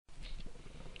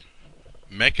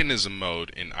Mechanism mode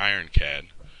in IronCAD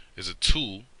is a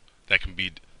tool that can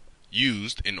be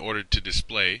used in order to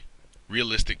display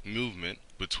realistic movement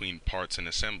between parts and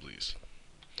assemblies.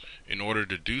 In order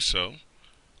to do so,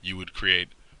 you would create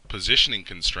positioning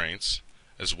constraints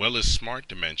as well as smart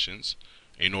dimensions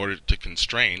in order to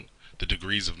constrain the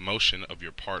degrees of motion of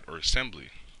your part or assembly.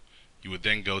 You would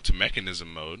then go to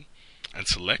mechanism mode and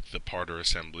select the part or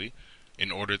assembly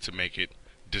in order to make it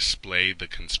display the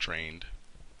constrained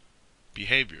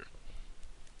behavior.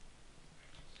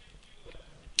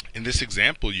 In this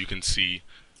example, you can see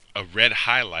a red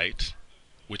highlight,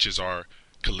 which is our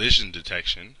collision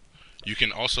detection. You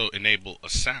can also enable a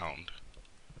sound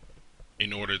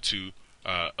in order to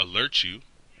alert you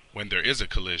when there is a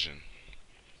collision.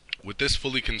 With this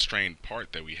fully constrained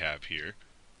part that we have here,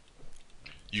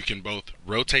 you can both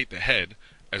rotate the head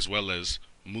as well as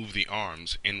move the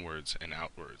arms inwards and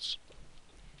outwards.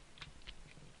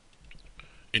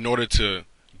 In order to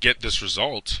get this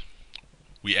result,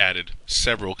 we added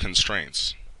several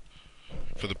constraints.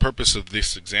 For the purpose of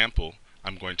this example,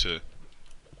 I'm going to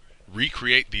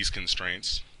recreate these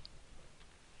constraints,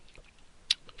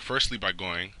 firstly by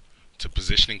going to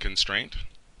positioning constraint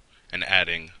and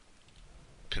adding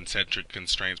concentric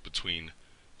constraints between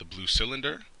the blue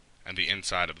cylinder and the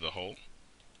inside of the hole.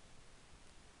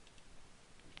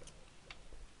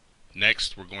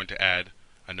 Next, we're going to add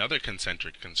another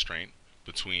concentric constraint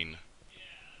between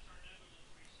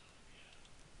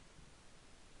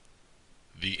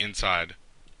the inside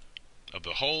of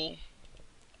the hole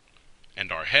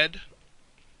and our head.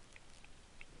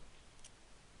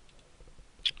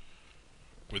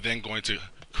 We're then going to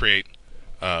create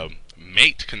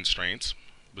mate constraints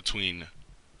between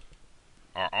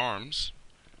our arms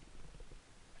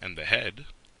and the head.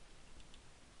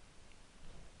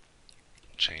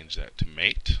 Change that to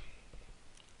mate.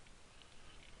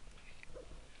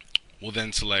 We'll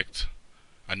then select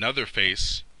another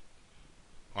face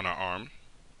on our arm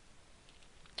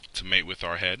to mate with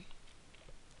our head.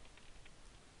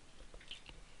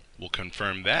 We'll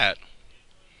confirm that,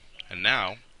 and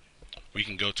now we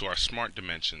can go to our smart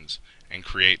dimensions and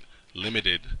create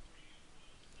limited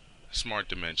smart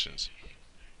dimensions.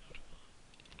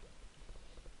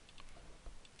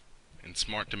 In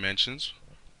smart dimensions,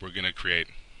 we're going to create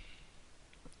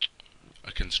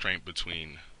a constraint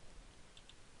between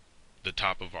the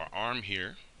top of our arm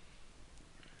here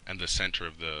and the center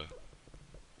of the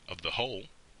hole,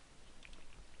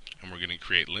 and we're going to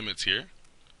create limits here.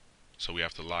 So we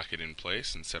have to lock it in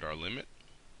place and set our limit.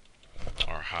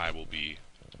 Our high will be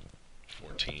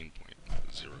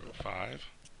 14.05.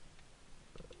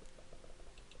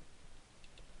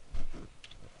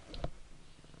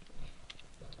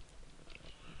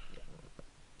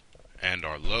 And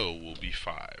our low will be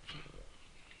 5.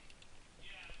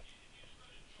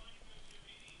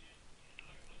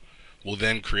 We'll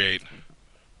then create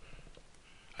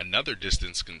another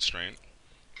distance constraint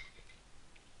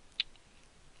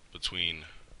between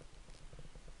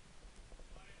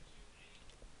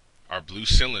our blue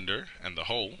cylinder and the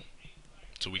hole,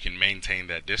 so we can maintain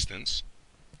that distance.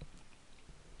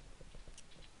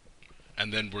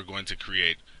 And then we're going to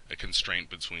create a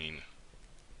constraint between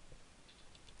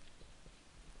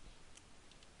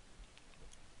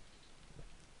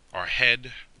our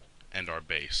head and our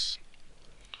base.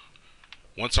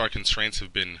 Once our constraints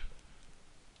have been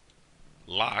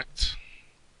locked,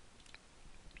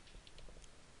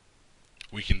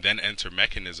 we can then enter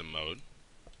mechanism mode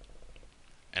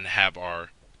and have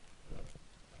our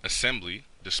assembly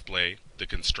display the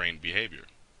constrained behavior.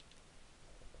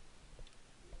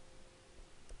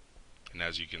 And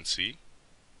as you can see,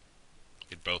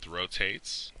 it both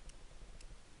rotates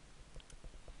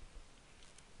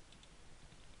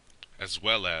as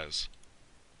well as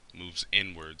moves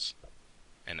inwards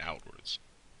and outwards.